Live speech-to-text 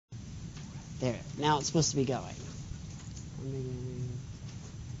There. Now it's supposed to be going.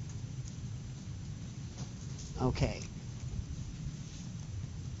 Okay.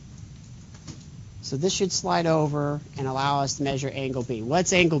 So this should slide over and allow us to measure angle B.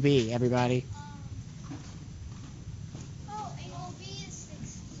 What's angle B, everybody? Angle B is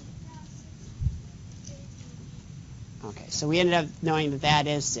 60. Okay, so we ended up knowing that that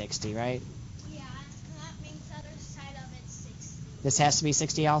is 60, right? Yeah, and that means the other side of it's 60. This has to be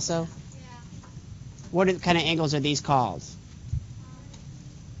 60 also? Yeah. What kind of angles are these called?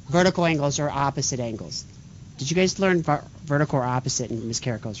 Vertical angles or opposite angles? Did you guys learn vertical or opposite in Ms.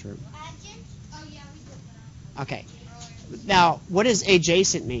 Carrico's room? Adjacent? Oh, yeah, we did that. Okay. Now, what does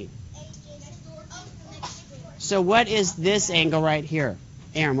adjacent mean? Adjacent door. Oh, the next door. So what is this angle right here?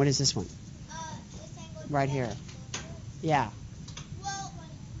 Aaron, what is this one? This angle. Right here. Yeah. Well,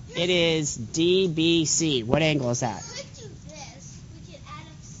 It is DBC. What angle is that? we could do this. We could add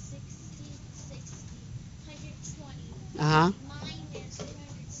up 60, 120. Uh-huh. Minus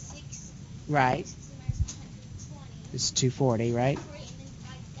 260. Right. 60 minus 120. It's 240, right? And then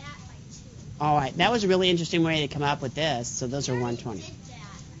divide that by 2. All right. That was a really interesting way to come up with this. So those are We 120. did that.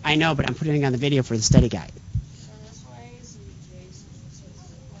 I know, but I'm putting it on the video for the study guide. So this way is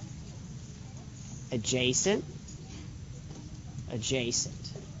Adjacent. adjacent. Adjacent.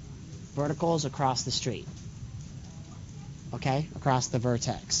 Vertical is across the street. Okay? Across the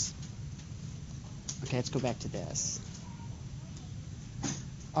vertex. Okay, let's go back to this.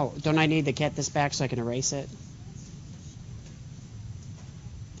 Oh, don't I need to get this back so I can erase it?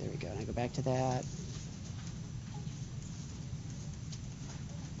 There we go. And I go back to that.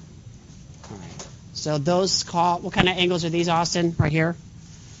 All right. So those what kind of angles are these, Austin? Right here?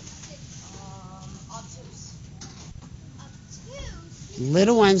 Obtuse. Obtuse.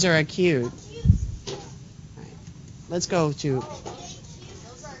 Little ones are acute. Obtuse. All right. Let's go to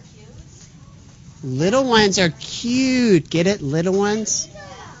Those are acute. little ones are cute. Get it? Little ones?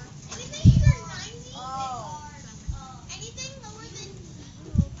 Anything under 90 Oh. anything lower than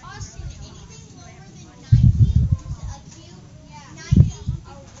Austin, anything lower than 90 is acute. 90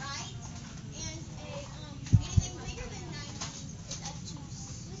 are right, and anything bigger than 90 is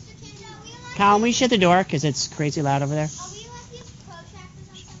obtuse. Mr. Kendall, we allowed Colin, will you shut the door because it's crazy loud over there? to use protractors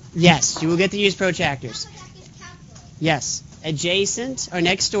on something? Yes, you will get to use protractors. How would that get calculated? Yes, adjacent or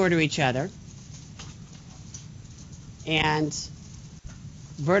next door to each other, and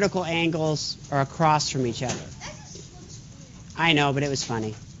vertical angles are across from each other. That just looks weird. I know, but it was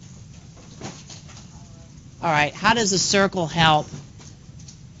funny. All right, how does a circle help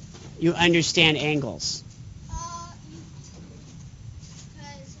you understand angles? Because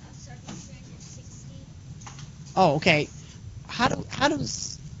a circumference is 60. Oh, okay. How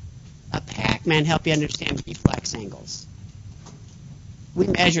does a Pac-Man help you understand reflex angles? We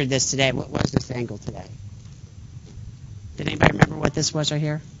measured this today. What was this angle today? Did anybody remember what this was right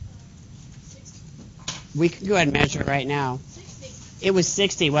here? 60. We can go ahead and measure it right now. 60. It was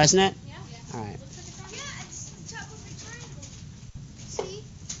 60, wasn't it? Yeah. All right. Yeah, it's the top of the triangle. See?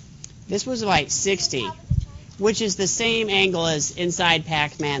 This was like 60, Top of the triangle. which is the same angle as inside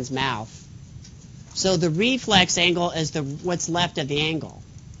Pac-Man's mouth. So the reflex angle is what's left of the angle.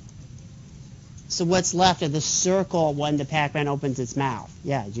 So what's left of the circle when the Pac-Man opens its mouth?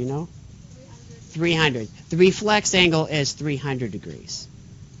 Yeah, do you know? 300. The reflex angle is 300 degrees.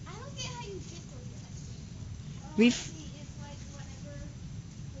 I don't get how you get those. Ref- See, it's like whatever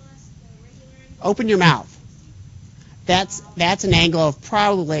plus the regular angle. Open your mouth. That's an angle of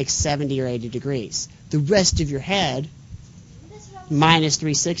probably like 70 or 80 degrees. The rest of your head That's what I was minus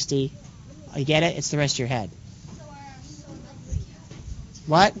 360. You get it? It's the rest of your head. so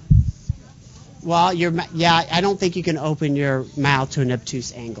What? Well, I don't think you can open your mouth to an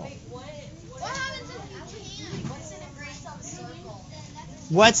obtuse angle. What happens if you can't? What's the degrees on a circle?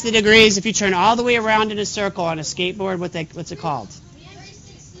 What's the degrees if you turn all the way around in a circle on a skateboard? What's it called?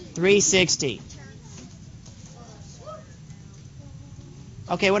 360.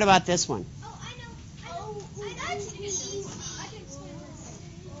 Okay, what about this one? Oh, I know. That's easy. I can explain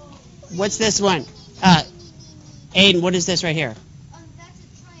this. What's this one? Aiden, what is this right here? That's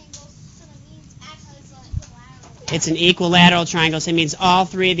a triangle, so it means actually it's equilateral. It's an equilateral triangle, so it means all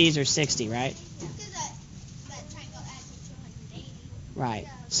three of these are 60, right? Because that triangle adds up to 180. Right.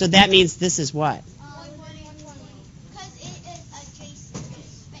 So that means this is what? 120. Because it is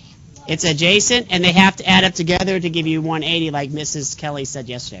adjacent. It's adjacent, and they have to add up together to give you 180, like Mrs. Kelly said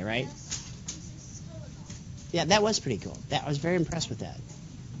yesterday, right? Yeah, that was pretty cool. I was very impressed with that.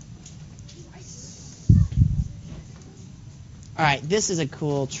 All right, this is a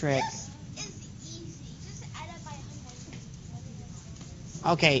cool trick. This is easy. Just add up by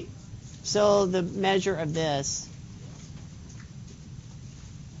 100. Okay, So the measure of this.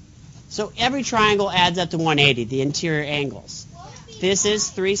 So every triangle adds up to 180, the interior angles. This is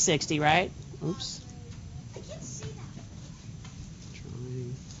 360, right? Oops. I can't see that.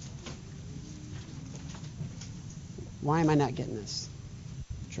 Drawing. Why am I not getting this?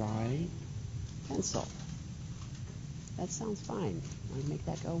 Drawing. Pencil. That sounds fine. I'll make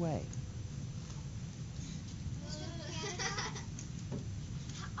that go away.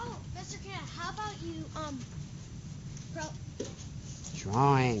 Oh, Mr. Cannon, how about you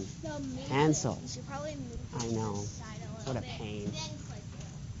Drawing. Pencil. You should probably move I it to know. the side a What little a bit. pain. Then click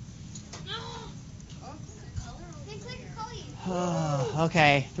it. Then click color.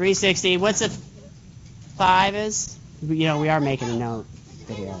 Okay, 360. What's the 5 is? We are making a note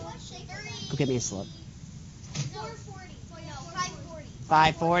video. Go get me a slip. 440. No, 540.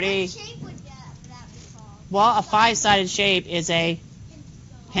 540. What shape would that be called? Well, a 5-sided shape is a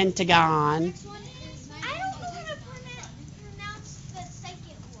pentagon. Next one is I don't know how to pronounce the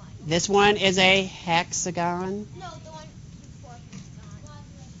second one. This one is a hexagon. No, the one before hexagon.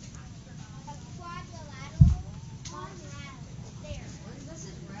 A quadrilateral. There.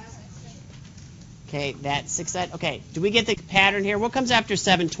 Okay, that's 6-sided. Okay, do we get the pattern here? What comes after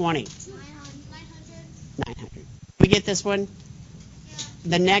 720? 900. We get this one?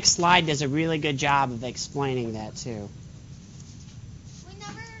 The next slide does a really good job of explaining that too. We didn't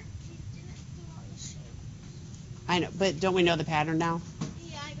do all the shapes. I know, but don't we know the pattern now?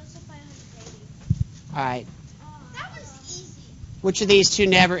 Yeah, I go to 580. All right. That was easy. Which of these two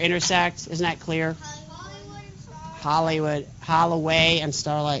never intersect? Isn't that clear? Hollywood and Starlight. Holloway and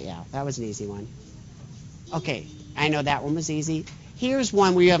Starlight. Yeah, that was an easy one. Okay, I know that one was easy. Here's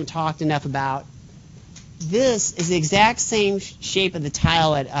one we haven't talked enough about. This is the exact same shape of the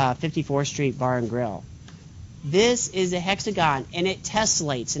tile at 54th Street Bar and Grill. This is a hexagon, and it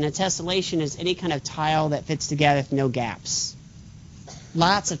tessellates. And a tessellation is any kind of tile that fits together with no gaps.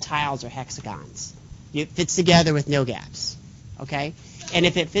 Lots of tiles are hexagons. It fits together with no gaps. Okay? And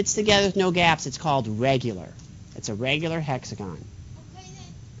if it fits together with no gaps, it's called regular. It's a regular hexagon. Okay,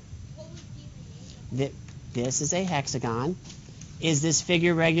 then what would be the name? This is a hexagon. Is this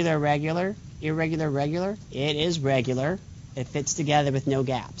figure regular, regular? Irregular, regular? It is regular. It fits together with no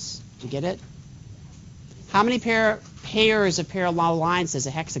gaps. Did you get it? How many pairs of parallel lines does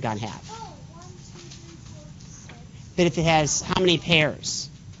a hexagon have? Oh, 1, 2, 3, 4, 6. But if it has how many pairs?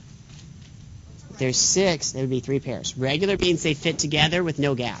 If there's 6, there would be 3 pairs. Regular means they fit together with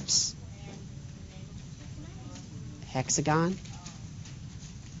no gaps. Hexagon? Did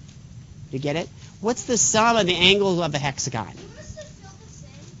you get it? What's the sum of the angles of a hexagon? You want us to fill this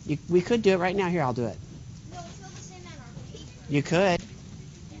in? We could do it right now. Here, I'll do it. No, fill this in on our paper. You could.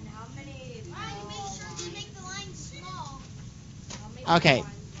 And how many? Alright, make sure you make the lines small. Okay.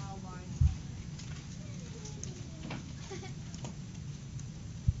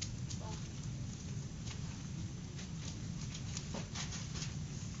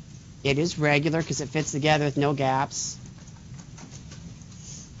 It is regular because it fits together with no gaps.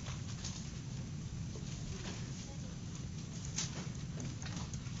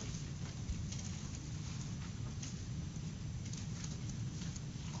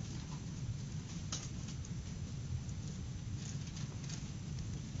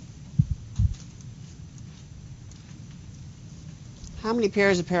 How many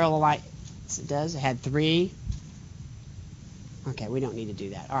pairs of parallel lines it does? It had 3. Okay, we don't need to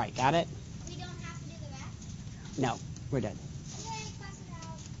do that. All right, got it? We don't have to do the back? No, we're done. Okay, class it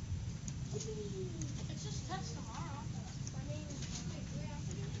out. It's just test tomorrow.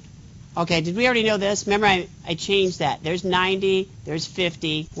 Okay, did we already know this? Remember, I changed that. There's 90, there's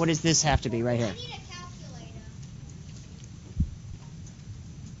 50. What does this have to be right I here? need a calculator.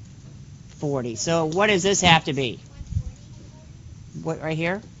 40. So what does this have to be? 140. What, right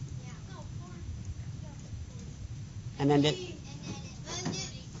here? Yeah. No, 40. And then, And then it,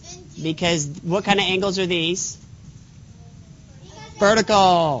 because what kind of angles are these?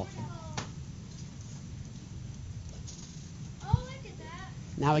 Vertical. Vertical. Oh, look at that.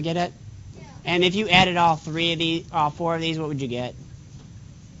 Now we get it? Yeah. And if you added all 4 of these, what would you get?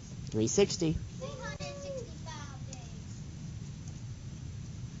 360. 365 days.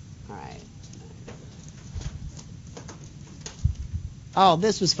 All right. Oh,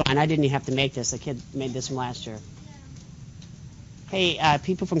 this was fun. I didn't even have to make this. A kid made this one last year. Hey,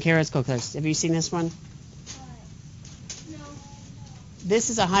 people from Kara's Cookers, have you seen this one? No. This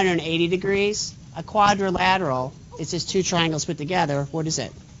is 180 degrees. A quadrilateral is just 2 triangles put together. What is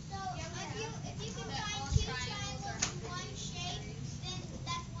it? So if you can find 2 triangles in one shape, then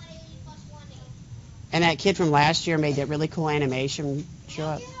that's 180 plus 180. And that kid from last year made that really cool animation show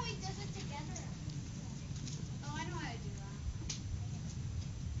Now up. see how he does it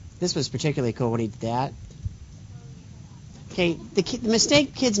This was particularly cool when he did that. Okay, the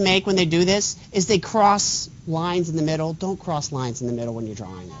mistake kids make when they do this is they cross lines in the middle. Don't cross lines in the middle when you're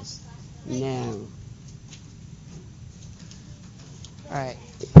drawing this. No. All right.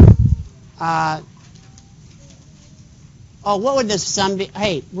 Oh, what would this sum be?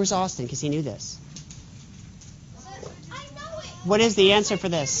 Hey, where's Austin? Because he knew this. I know it. What is the answer for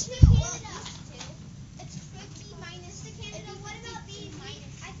this? It's 50 minus the Canada. What about these?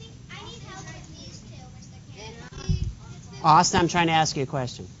 I think I need help with these two, Mr. Canada. Austin, I'm trying to ask you a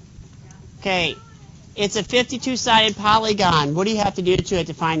question. Okay, it's a 52-sided polygon. What do you have to do to it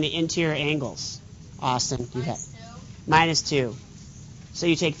to find the interior angles? Austin, you have minus 2. So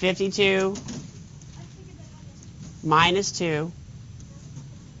you take 52 minus 2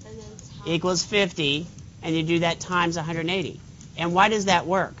 equals 50, and you do that times 180. And why does that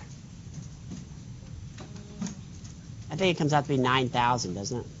work? I think it comes out to be 9,000,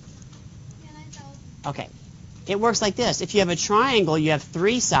 doesn't it? Yeah, 9,000. Okay. It works like this. If you have a triangle, you have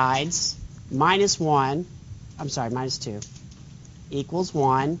 3 sides, minus 2 equals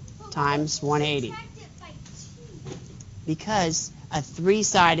 1 times 180. Subtract it by 2. Because a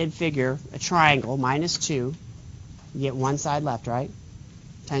 3-sided figure, a triangle, minus 2, you get one side left, right?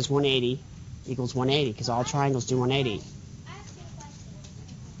 Times 180 equals 180, because all triangles do 180. I asked you a question.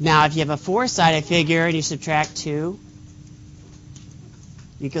 Now, if you have a 4-sided figure and you subtract 2,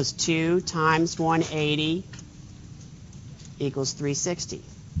 equals 2 times 180 equals 360. Should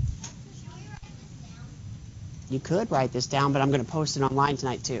we write this down? You could write this down, but I'm going to post it online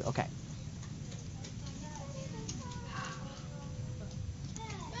tonight too. Okay.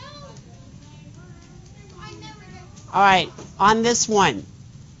 All right. On this one,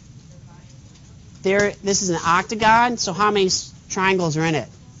 this is an octagon. So how many triangles are in it?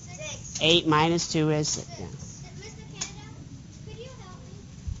 6. 8 minus 2 is 6. Yeah. Mr. Canada, could you help me?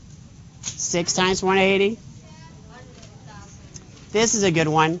 6 times 180. This is a good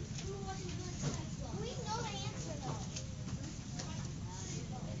one. We know the answer though.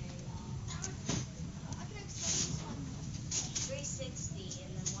 I can explain this one. 360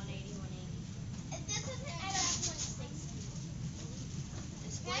 and then 180, 180. It doesn't add up to 160.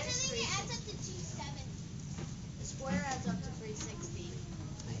 The square Guys, I is think it adds 360. up to 270. The square adds up to 360.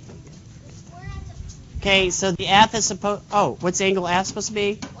 The square adds up to Okay, so the F is supposed. Oh, what's angle F supposed to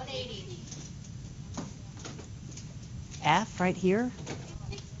be? 180. F right here.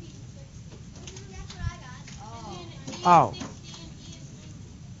 60. That's what I got. Oh. And then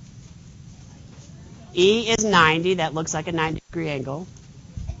E is 90. That looks like a 90-degree angle.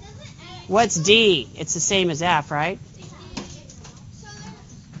 it doesn't add. What's D? It's the same as F, right? So then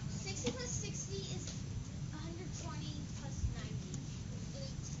 60 plus 60 is 120 plus 90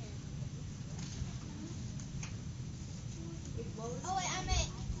 is 810. Oh wait, I meant.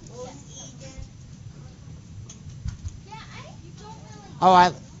 What was E again? Yeah, you don't really.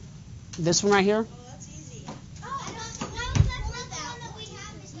 Oh, this one right here. Oh, that's easy. Oh, that's not the one that we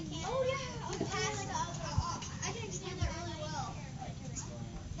have, Mr. Canada. Oh yeah. You passed. I can explain that really well.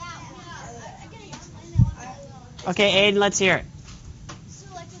 That one. I can explain that one really well. Okay, Aiden, let's hear it.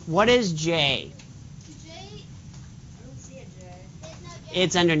 So like What is J? J. I don't see a J. No, J.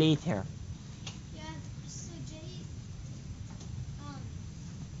 It's underneath here. Yeah. So J.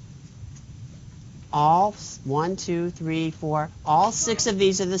 All 1, 2, 3, 4. All 6 of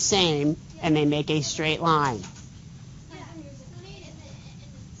these are the same, and they make a straight line.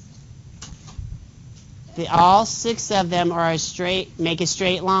 All 6 of them are make a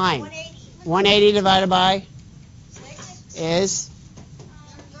straight line. 180. 180 divided by 6. is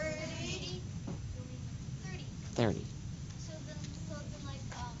 30. 30. So then like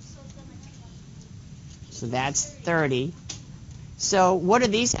So that's 30. So what do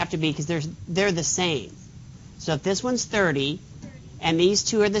these have to be? Because they're the same. So if this one's 30, and these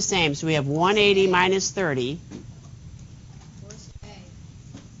two are the same, so we have 180 minus 30. Where's A?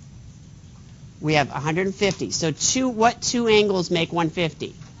 We have 150. So what two angles make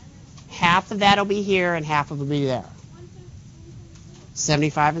 150? Half of that will be here, and half of it will be there.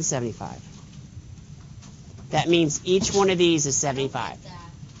 75 and 75. That means each one of these is 75.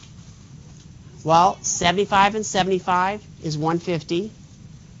 Well, 75 and 75 is 150,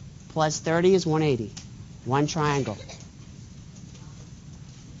 plus 30 is 180. One triangle.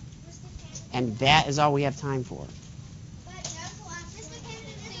 And that is all we have time for.